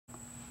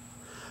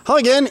Hi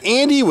again,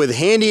 Andy with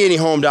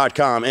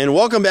HandyANDYHome.com, and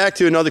welcome back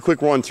to another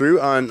quick run through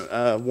on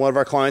one of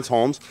our clients'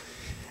 homes.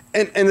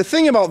 And the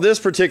thing about this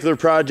particular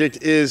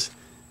project is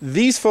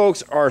these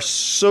folks are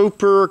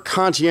super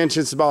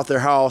conscientious about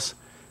their house.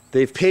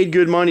 They've paid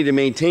good money to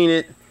maintain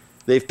it.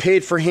 They've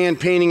paid for hand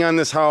painting on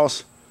this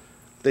house.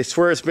 They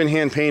swear it's been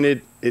hand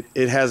painted.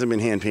 It hasn't been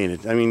hand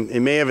painted. I mean, it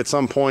may have at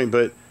some point,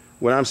 but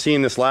when I'm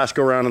seeing this last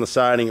go around on the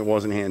siding, it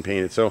wasn't hand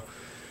painted. So,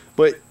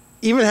 but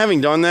even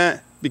having done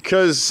that,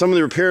 because some of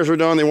the repairs were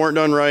done, they weren't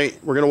done right.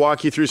 We're going to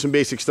walk you through some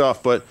basic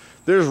stuff, but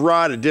there's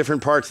rot at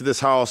different parts of this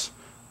house,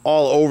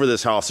 all over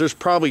this house. There's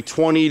probably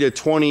 20 to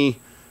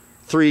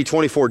 23,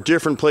 24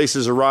 different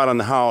places of rot on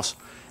the house.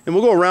 And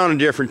we'll go around in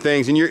different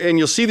things, and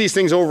you'll see these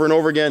things over and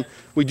over again.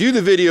 We do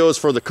the videos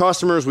for the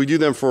customers. We do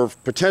them for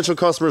potential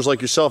customers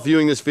like yourself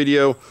viewing this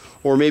video,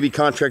 or maybe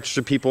contractors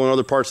or people in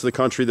other parts of the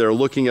country that are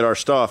looking at our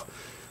stuff.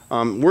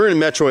 We're in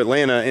Metro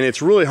Atlanta, and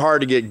it's really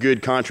hard to get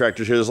good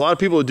contractors here. There's a lot of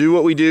people who do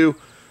what we do.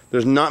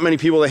 There's not many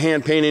people that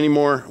hand paint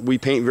anymore. We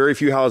paint very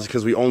few houses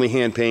because we only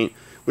hand paint,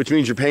 which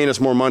means you're paying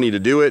us more money to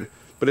do it,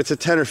 but it's a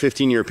 10 or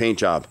 15 year paint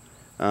job.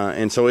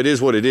 And so it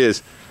is what it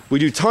is. We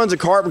do tons of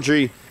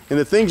carpentry, and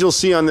the things you'll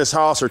see on this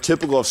house are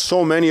typical of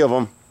so many of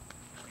them.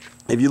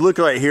 If you look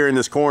right here in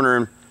this corner,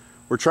 and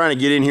we're trying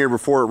to get in here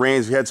before it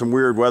rains, we had some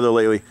weird weather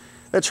lately.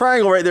 That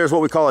triangle right there is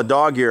what we call a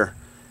dog ear.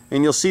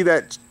 And you'll see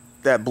that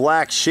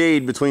black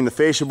shade between the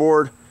fascia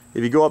board.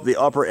 If you go up the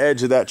upper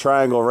edge of that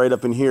triangle right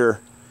up in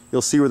here,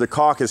 you'll see where the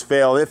caulk has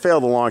failed. It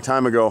failed a long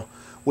time ago.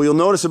 What you'll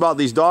notice about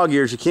these dog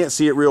ears, you can't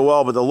see it real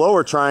well, but the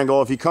lower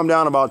triangle, if you come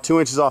down about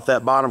 2 inches off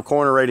that bottom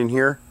corner right in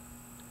here,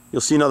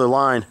 you'll see another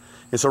line.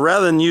 And so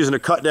rather than using a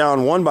cut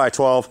down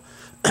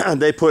 1x12,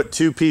 they put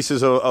two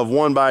pieces of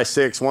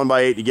 1x6,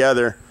 1x8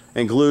 together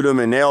and glued them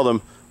and nailed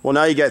them. Well,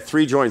 now you got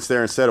 3 joints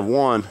there instead of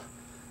 1,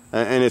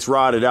 and it's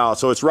rotted out.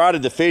 So it's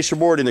rotted the fascia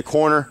board in the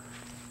corner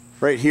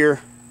right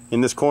here,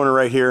 in this corner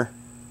right here,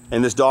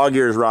 and this dog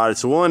ear is rotted.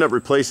 So we'll end up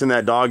replacing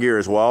that dog ear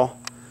as well.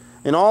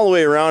 And all the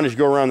way around, as you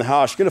go around the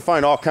house, you're going to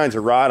find all kinds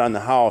of rot on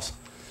the house.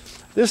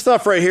 This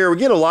stuff right here, we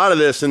get a lot of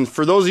this, and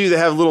for those of you that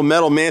have little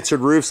metal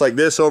mansard roofs like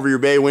this over your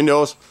bay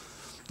windows,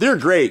 they're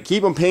great.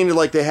 Keep them painted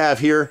like they have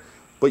here,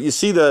 but you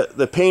see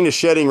the paint is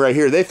shedding right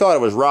here. They thought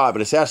it was rot,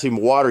 but it's actually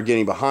water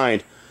getting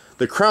behind.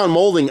 The crown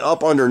molding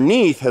up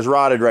underneath has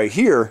rotted right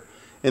here,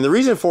 and the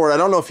reason for it, I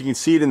don't know if you can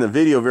see it in the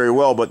video very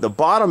well, but the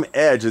bottom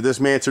edge of this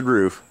mansard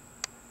roof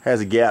has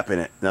a gap in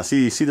it. Now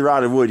see, you see the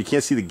rotted wood, you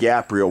can't see the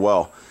gap real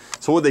well.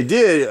 So what they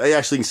did, I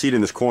actually can see it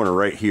in this corner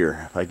right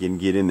here, if I can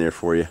get in there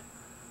for you.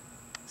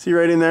 See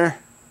right in there?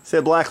 See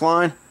that black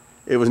line?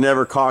 It was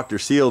never caulked or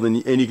sealed, and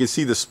you can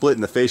see the split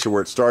in the fascia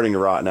where it's starting to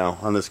rot now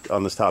on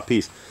this top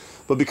piece.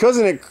 But because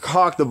it didn't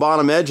caulk the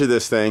bottom edge of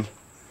this thing,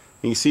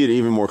 you can see it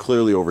even more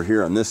clearly over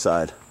here on this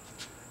side.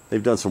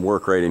 They've done some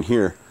work right in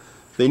here.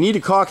 They need to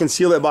caulk and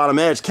seal that bottom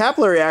edge.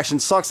 Capillary action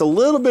sucks a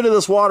little bit of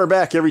this water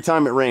back every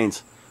time it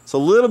rains. So a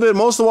little bit,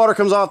 most of the water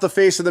comes off the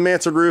face of the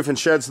mansard roof and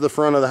sheds to the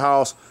front of the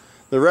house.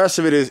 The rest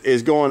of it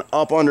is going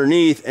up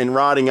underneath and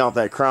rotting out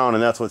that crown,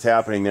 and that's what's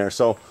happening there.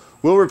 So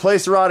we'll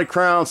replace the rotted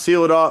crown,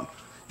 seal it up.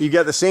 You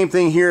got the same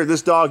thing here.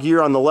 This dog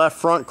ear on the left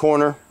front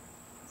corner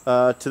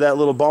to that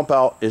little bump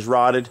out is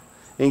rotted.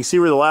 And you can see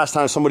where the last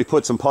time somebody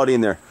put some putty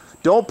in there.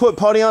 Don't put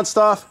putty on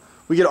stuff.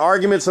 We get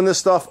arguments on this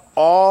stuff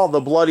all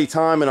the bloody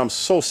time, and I'm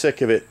so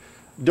sick of it.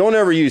 Don't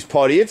ever use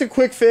putty. It's a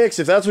quick fix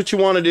if that's what you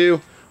want to do.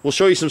 We'll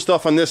show you some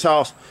stuff on this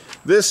house.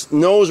 This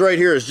nose right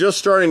here is just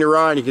starting to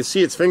rot. You can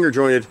see it's finger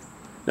jointed.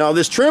 Now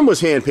this trim was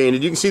hand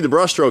painted. You can see the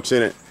brush strokes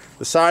in it.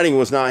 The siding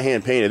was not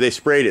hand painted. They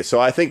sprayed it. So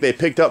I think they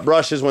picked up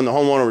brushes when the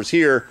homeowner was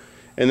here,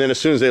 and then as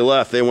soon as they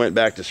left, they went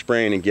back to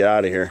spraying and get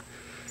out of here.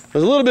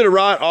 There's a little bit of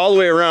rot all the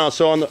way around.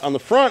 So on the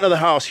front of the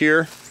house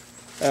here,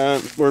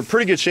 we're in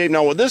pretty good shape.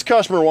 Now what this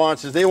customer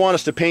wants is they want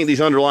us to paint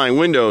these underlying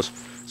windows.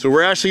 So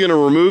we're actually going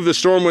to remove the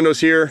storm windows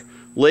here,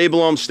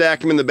 label them, stack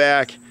them in the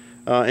back,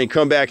 and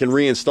come back and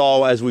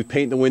reinstall as we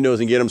paint the windows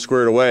and get them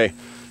squared away.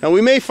 Now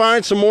we may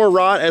find some more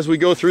rot as we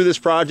go through this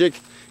project.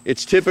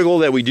 It's typical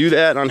that we do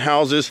that on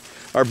houses.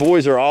 Our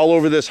boys are all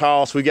over this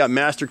house. We got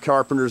master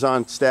carpenters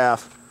on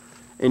staff.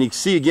 And you can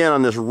see again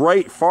on this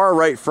far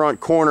right front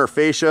corner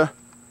fascia,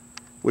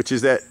 which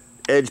is that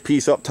edge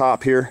piece up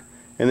top here.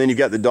 And then you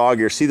got the dog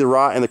ear. See the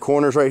rot in the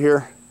corners right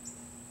here?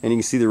 And you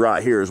can see the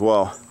rot here as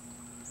well.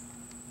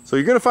 So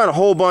you're going to find a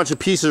whole bunch of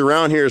pieces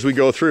around here as we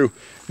go through.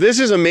 This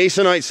is a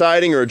Masonite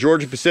siding or a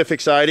Georgia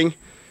Pacific siding.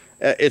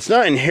 It's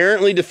not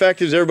inherently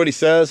defective as everybody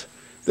says.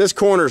 This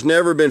corner's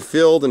never been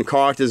filled and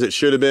caulked as it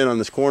should have been on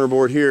this corner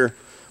board here.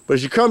 But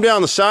as you come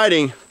down the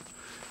siding,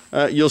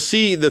 you'll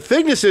see the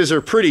thicknesses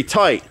are pretty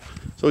tight.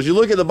 So as you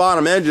look at the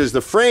bottom edges,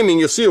 the framing,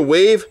 you'll see a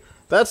wave.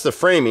 That's the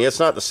framing, it's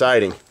not the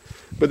siding.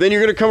 But then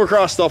you're going to come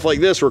across stuff like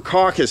this where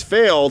caulk has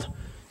failed,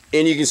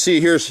 and you can see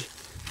here's,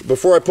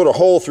 before I put a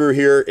hole through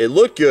here, it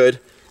looked good.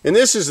 And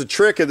this is the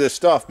trick of this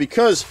stuff,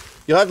 because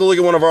you'll have to look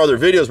at one of our other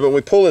videos, but when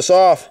we pull this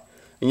off,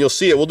 and you'll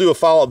see it, we'll do a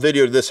follow-up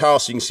video to this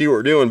house so you can see what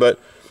we're doing. But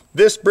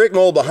this brick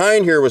mold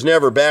behind here was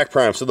never back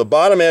primed. So the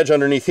bottom edge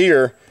underneath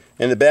here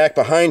and the back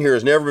behind here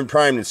has never been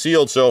primed and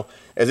sealed. So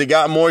as it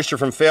got moisture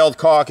from failed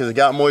caulk, as it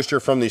got moisture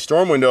from the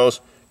storm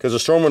windows, because the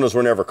storm windows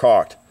were never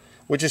caulked,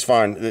 which is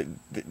fine.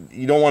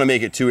 You don't want to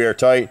make it too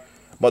airtight,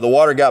 but the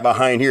water got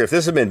behind here. If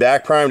this had been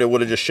back primed, it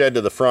would have just shed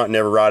to the front and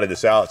never rotted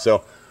this out.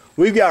 So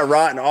we've got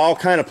rot in all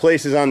kind of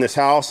places on this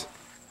house.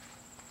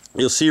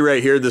 You'll see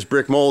right here this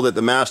brick mold at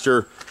the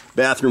master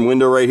bathroom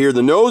window right here.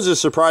 The nose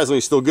is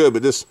surprisingly still good,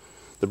 but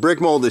the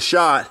brick mold is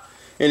shot.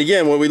 And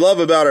again, what we love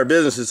about our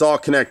business is all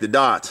connected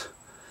dots.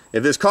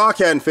 If this caulk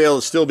hadn't failed,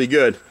 it'd still be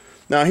good.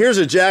 Now here's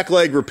a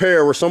jackleg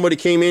repair where somebody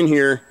came in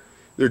here.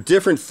 They're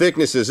different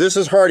thicknesses. This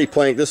is hardy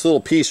plank, this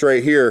little piece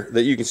right here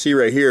that you can see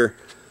right here.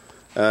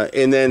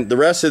 And then the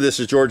rest of this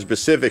is Georgia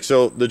Pacific.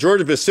 So the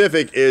Georgia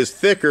Pacific is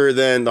thicker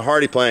than the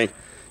hardy plank.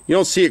 You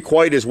don't see it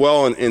quite as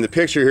well in the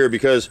picture here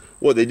because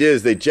what they did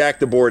is they jacked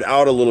the board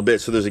out a little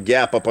bit, so there's a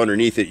gap up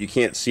underneath it. You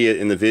can't see it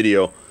in the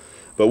video.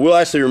 But we'll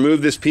actually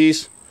remove this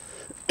piece.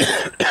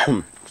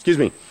 Excuse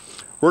me.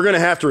 We're going to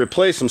have to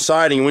replace some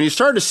siding. When you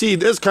start to see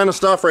this kind of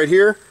stuff right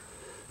here,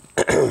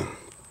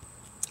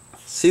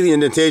 see the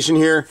indentation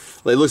here?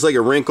 It looks like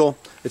a wrinkle.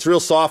 It's real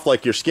soft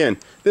like your skin.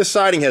 This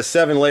siding has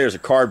 7 layers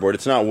of cardboard.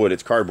 It's not wood,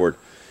 it's cardboard.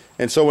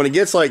 And so when it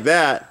gets like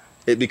that,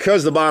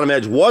 because the bottom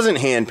edge wasn't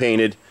hand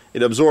painted,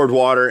 it absorbed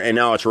water and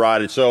now it's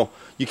rotted. So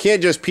you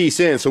can't just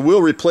piece in. So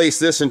we'll replace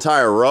this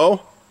entire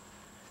row,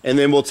 and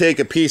then we'll take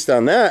a piece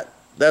down that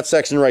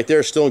section right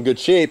there, still in good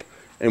shape,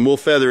 and we'll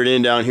feather it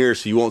in down here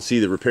so you won't see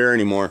the repair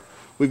anymore.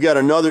 We've got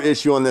another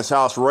issue on this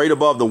house right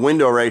above the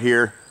window right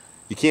here.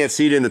 You can't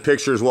see it in the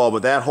picture as well,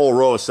 but that whole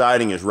row of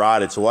siding is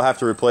rotted, so we'll have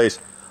to replace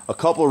a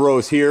couple of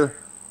rows here.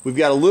 We've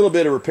got a little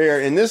bit of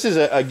repair, and this is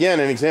again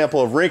an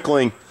example of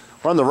wrinkling.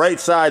 We're on the right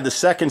side, the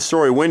second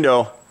story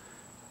window.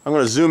 I'm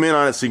going to zoom in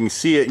on it so you can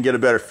see it and get a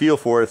better feel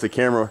for it if the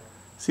camera.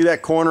 See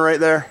that corner right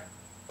there?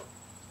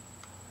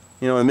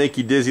 You know, it'll make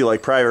you dizzy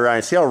like Private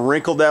Ryan. See how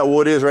wrinkled that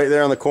wood is right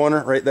there on the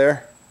corner, right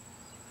there?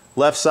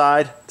 Left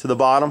side to the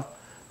bottom.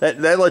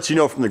 That lets you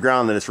know from the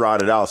ground that it's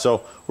rotted out.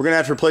 So we're going to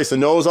have to replace the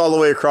nose all the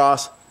way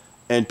across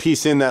and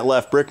piece in that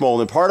left brick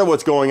mold. And part of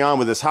what's going on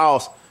with this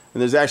house, and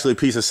there's actually a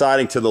piece of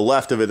siding to the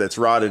left of it that's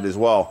rotted as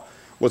well.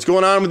 What's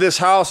going on with this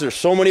house, there's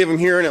so many of them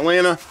here in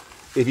Atlanta.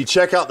 If you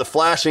check out the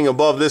flashing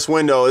above this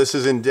window, this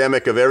is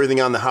endemic of everything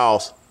on the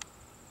house.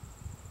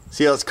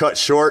 See how it's cut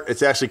short?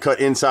 It's actually cut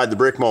inside the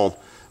brick mold.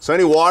 So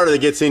any water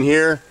that gets in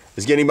here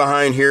is getting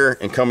behind here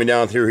and coming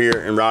down through here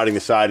and rotting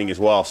the siding as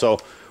well. So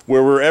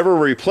wherever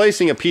we're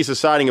replacing a piece of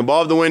siding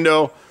above the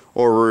window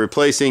or we're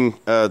replacing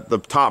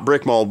the top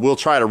brick mold, we'll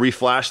try to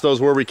reflash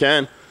those where we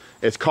can.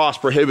 It's cost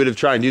prohibitive to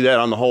try and do that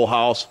on the whole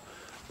house.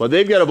 But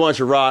they've got a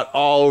bunch of rot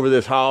all over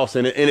this house,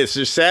 and it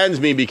just saddens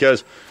me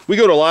because we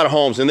go to a lot of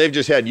homes and they've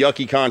just had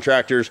yucky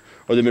contractors,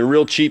 or they've been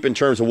real cheap in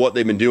terms of what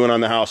they've been doing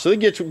on the house. So they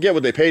get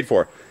what they paid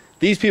for.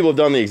 These people have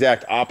done the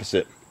exact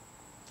opposite.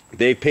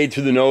 They've paid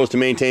through the nose to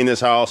maintain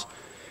this house,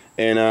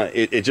 and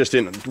it just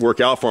didn't work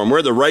out for them. We're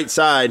at the right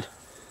side,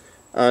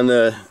 on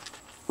the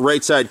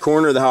right side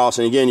corner of the house,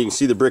 and again you can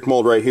see the brick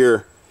mold right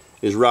here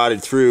is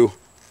rotted through,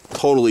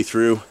 totally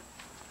through.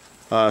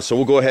 So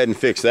we'll go ahead and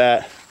fix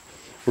that.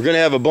 We're going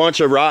to have a bunch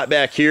of rot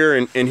back here,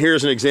 and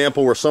here's an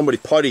example where somebody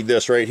puttied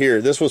this right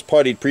here. This was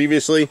puttied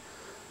previously.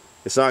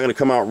 It's not going to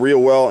come out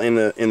real well in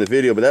the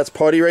video, but that's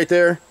putty right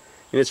there,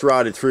 and it's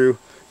rotted through.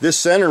 This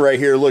center right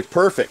here looked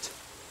perfect.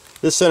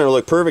 This center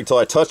looked perfect till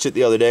I touched it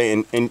the other day,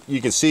 and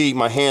you can see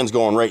my hands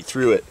going right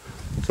through it.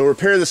 So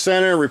repair the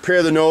center,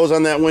 repair the nose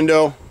on that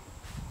window.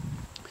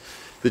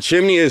 The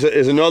chimney is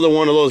another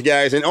one of those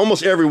guys, and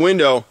almost every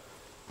window.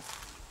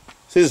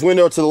 See this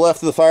window to the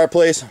left of the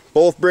fireplace?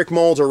 Both brick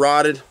molds are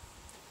rotted.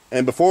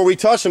 And before we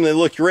touch them, they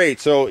look great.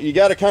 So you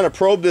got to kind of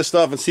probe this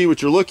stuff and see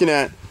what you're looking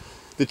at.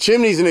 The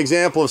chimney's an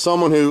example of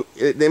someone who,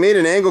 they made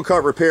an angle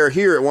cut repair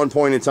here at one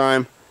point in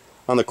time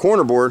on the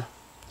corner board.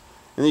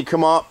 And then you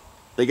come up,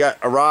 they got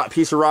a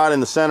piece of rot in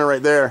the center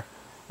right there.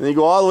 And then you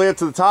go all the way up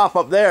to the top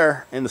up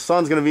there, and the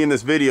sun's going to be in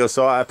this video,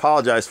 so I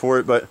apologize for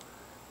it. But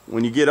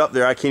when you get up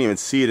there, I can't even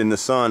see it in the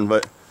sun.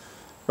 But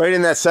right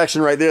in that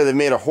section right there, they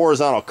made a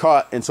horizontal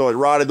cut, and so it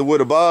rotted the wood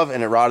above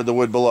and it rotted the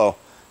wood below.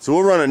 So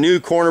we'll run a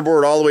new corner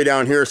board all the way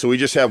down here, so we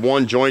just have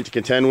one joint to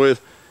contend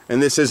with, and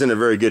this isn't a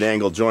very good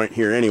angle joint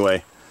here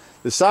anyway.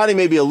 The siding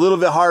may be a little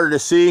bit harder to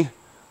see,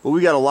 but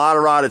we got a lot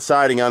of rotted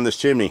siding on this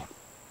chimney.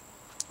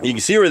 You can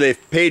see where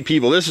they've paid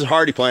people. This is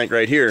hardy plank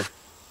right here.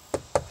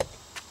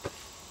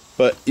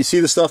 But you see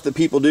the stuff that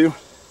people do?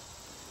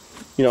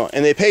 You know,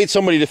 and they paid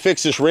somebody to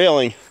fix this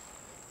railing.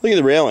 Look at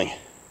the railing. Isn't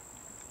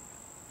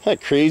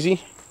that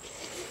crazy?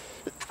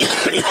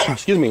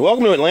 Excuse me.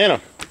 Welcome to Atlanta.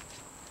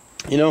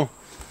 You know,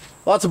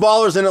 lots of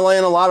ballers in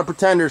Atlanta, a lot of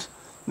pretenders.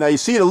 Now you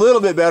see it a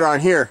little bit better on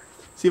here.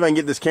 See if I can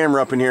get this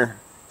camera up in here.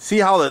 See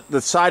how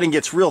the siding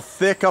gets real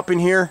thick up in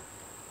here?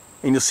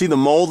 And you'll see the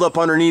mold up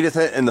underneath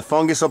it and the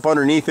fungus up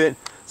underneath it.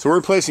 So we're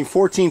replacing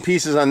 14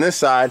 pieces on this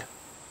side,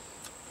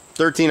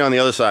 13 on the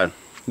other side.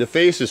 The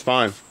face is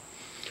fine.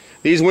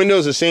 These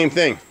windows, the same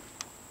thing.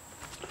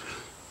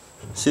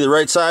 See the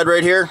right side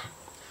right here?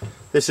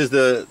 This is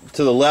to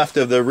the left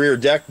of the rear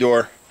deck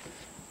door.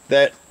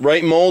 That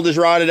right mold is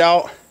rotted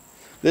out.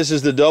 This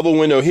is the double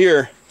window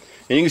here.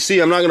 And you can see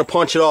I'm not going to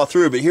punch it all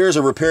through, but here's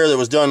a repair that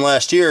was done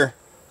last year.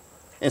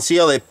 And see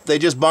how they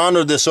just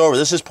bonded this over.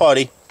 This is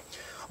putty.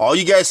 All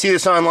you guys see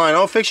this online,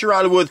 oh, fix your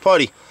rotted wood with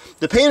putty.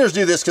 The painters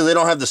do this because they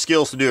don't have the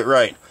skills to do it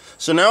right.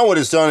 So now what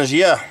it's done is,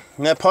 yeah,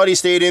 that putty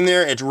stayed in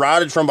there. It's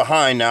rotted from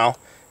behind now.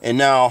 And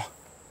now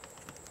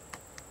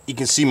you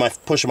can see my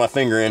pushing my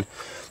finger in.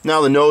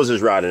 Now the nose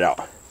is rotted out.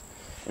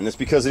 And that's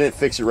because they didn't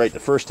fix it right the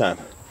first time.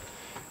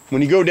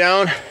 When you go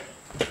down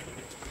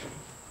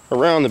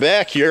around the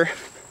back here,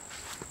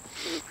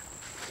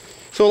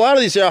 so a lot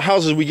of these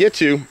houses we get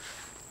to,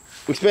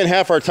 we spend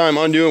half our time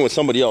undoing what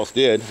somebody else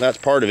did. That's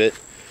part of it.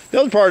 The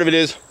other part of it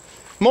is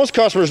most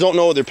customers don't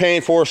know what they're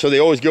paying for, so they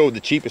always go with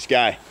the cheapest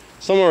guy.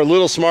 Some are a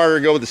little smarter,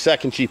 go with the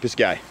second cheapest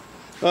guy.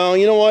 Well,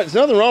 you know what? There's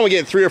nothing wrong with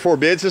getting 3 or 4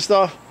 bids and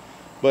stuff,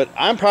 but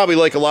I'm probably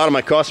like a lot of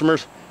my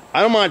customers.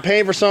 I don't mind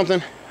paying for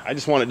something. I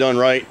just want it done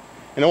right,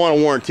 and I want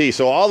a warranty.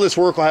 So all this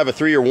work will have a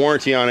 3-year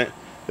warranty on it.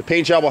 The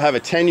paint job will have a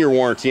 10-year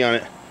warranty on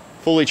it,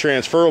 fully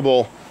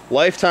transferable,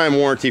 lifetime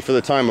warranty for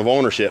the time of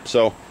ownership.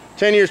 So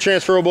 10 years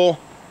transferable,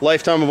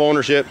 lifetime of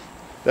ownership.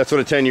 That's what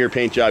a 10-year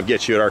paint job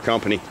gets you at our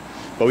company.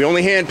 But we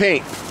only hand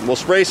paint. We'll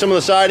spray some of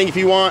the siding if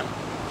you want,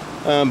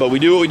 but we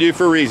do what we do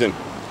for a reason.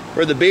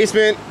 We're at the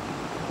basement,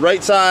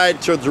 right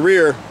side towards the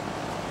rear.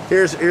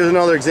 Here's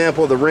another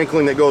example of the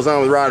wrinkling that goes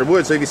on with rotted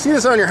wood. So if you see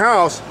this on your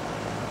house,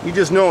 you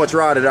just know it's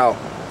rotted out.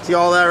 See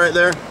all that right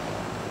there?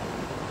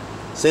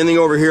 Same thing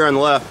over here on the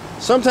left.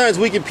 Sometimes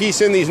we can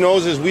piece in these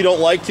noses. We don't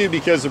like to,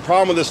 because the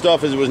problem with this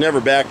stuff is it was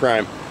never back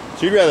primed.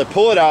 So you'd rather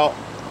pull it out,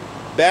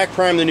 back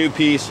prime the new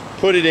piece,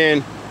 put it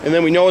in, and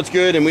then we know it's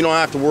good and we don't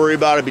have to worry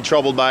about it, be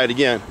troubled by it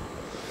again.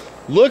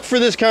 Look for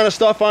this kind of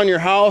stuff on your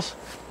house.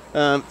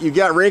 You've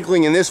got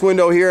wrinkling in this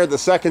window here at the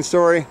second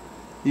story.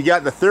 You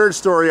got the third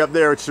story up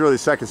there, which is really the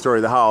second story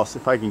of the house,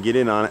 if I can get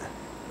in on it.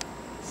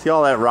 See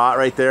all that rot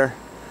right there?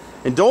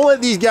 And don't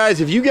let these guys,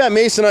 if you got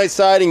masonite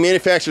siding,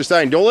 manufactured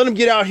siding, don't let them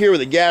get out here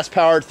with a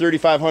gas-powered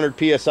 3,500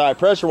 PSI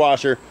pressure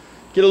washer.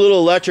 Get a little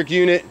electric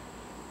unit,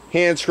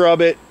 hand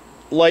scrub it,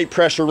 light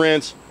pressure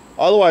rinse.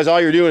 Otherwise,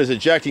 all you're doing is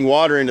ejecting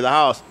water into the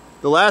house.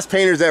 The last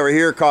painters that were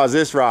here caused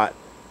this rot.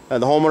 The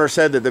homeowner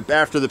said that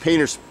after the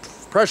painter's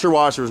pressure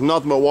washer, there was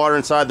nothing but water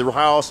inside the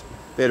house.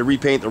 They had to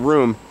repaint the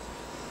room.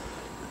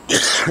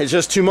 It's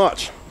just too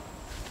much.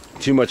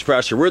 Too much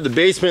pressure. We're at the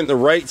basement in the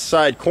right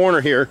side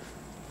corner here.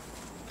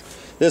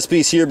 This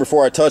piece here,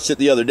 before I touched it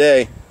the other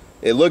day,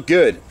 it looked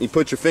good. You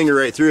put your finger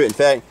right through it. In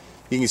fact,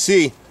 you can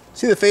see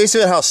the face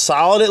of it, how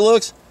solid it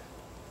looks?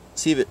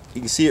 See if it,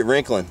 you can see it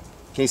wrinkling.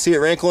 Can you see it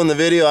wrinkling in the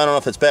video? I don't know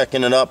if it's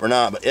backing it up or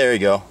not, but there you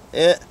go.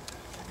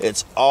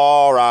 It's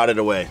all rotted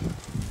away.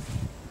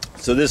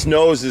 So this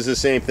nose is the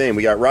same thing.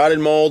 We got rotted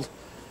mold,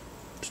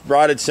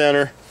 rotted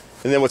center,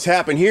 and then what's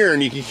happened here,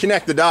 and you can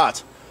connect the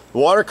dots. The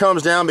water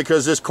comes down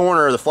because this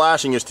corner of the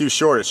flashing is too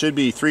short. It should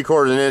be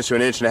 3/4 inch to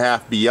 1.5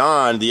 inches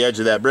beyond the edge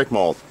of that brick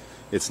mold.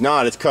 It's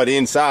not. It's cut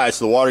inside,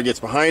 so the water gets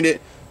behind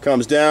it,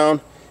 comes down,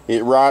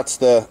 it rots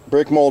the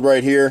brick mold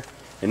right here,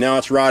 and now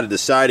it's rotted the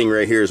siding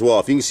right here as well.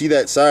 If you can see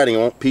that siding, I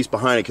won't piece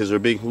behind it because there's a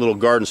big little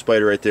garden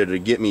spider right there to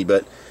get me,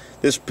 but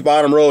this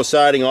bottom row of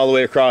siding all the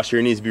way across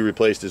here needs to be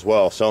replaced as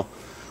well. So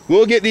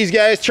we'll get these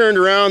guys turned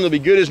around. They'll be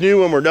good as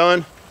new when we're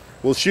done.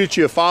 We'll shoot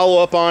you a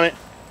follow-up on it.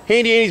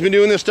 Handy Andy's been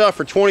doing this stuff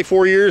for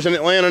 24 years in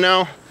Atlanta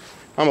now.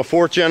 I'm a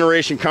 4th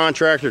generation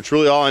contractor. It's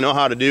really all I know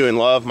how to do and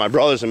love. My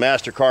brother's a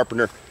master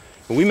carpenter.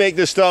 And we make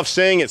this stuff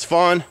saying it's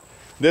fun.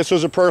 This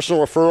was a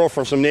personal referral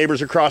from some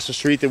neighbors across the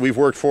street that we've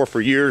worked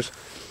for years.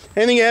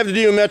 Anything you have to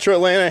do in Metro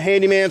Atlanta,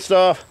 handyman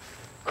stuff,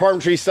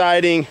 carpentry,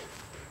 siding,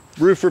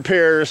 roof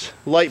repairs,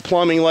 light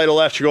plumbing, light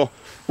electrical.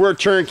 We're a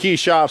turnkey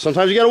shop.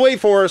 Sometimes you gotta wait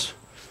for us.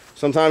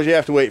 Sometimes you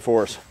have to wait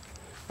for us.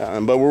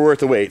 But we're worth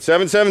the wait.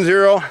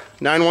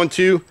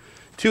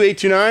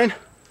 770-912-2829.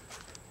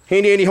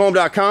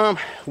 HandyANDYHome.com.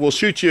 We'll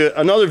shoot you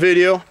another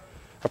video,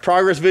 a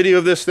progress video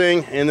of this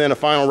thing, and then a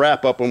final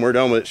wrap up when we're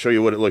done with it, show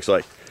you what it looks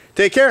like.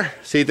 Take care.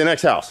 See you at the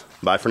next house.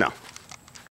 Bye for now.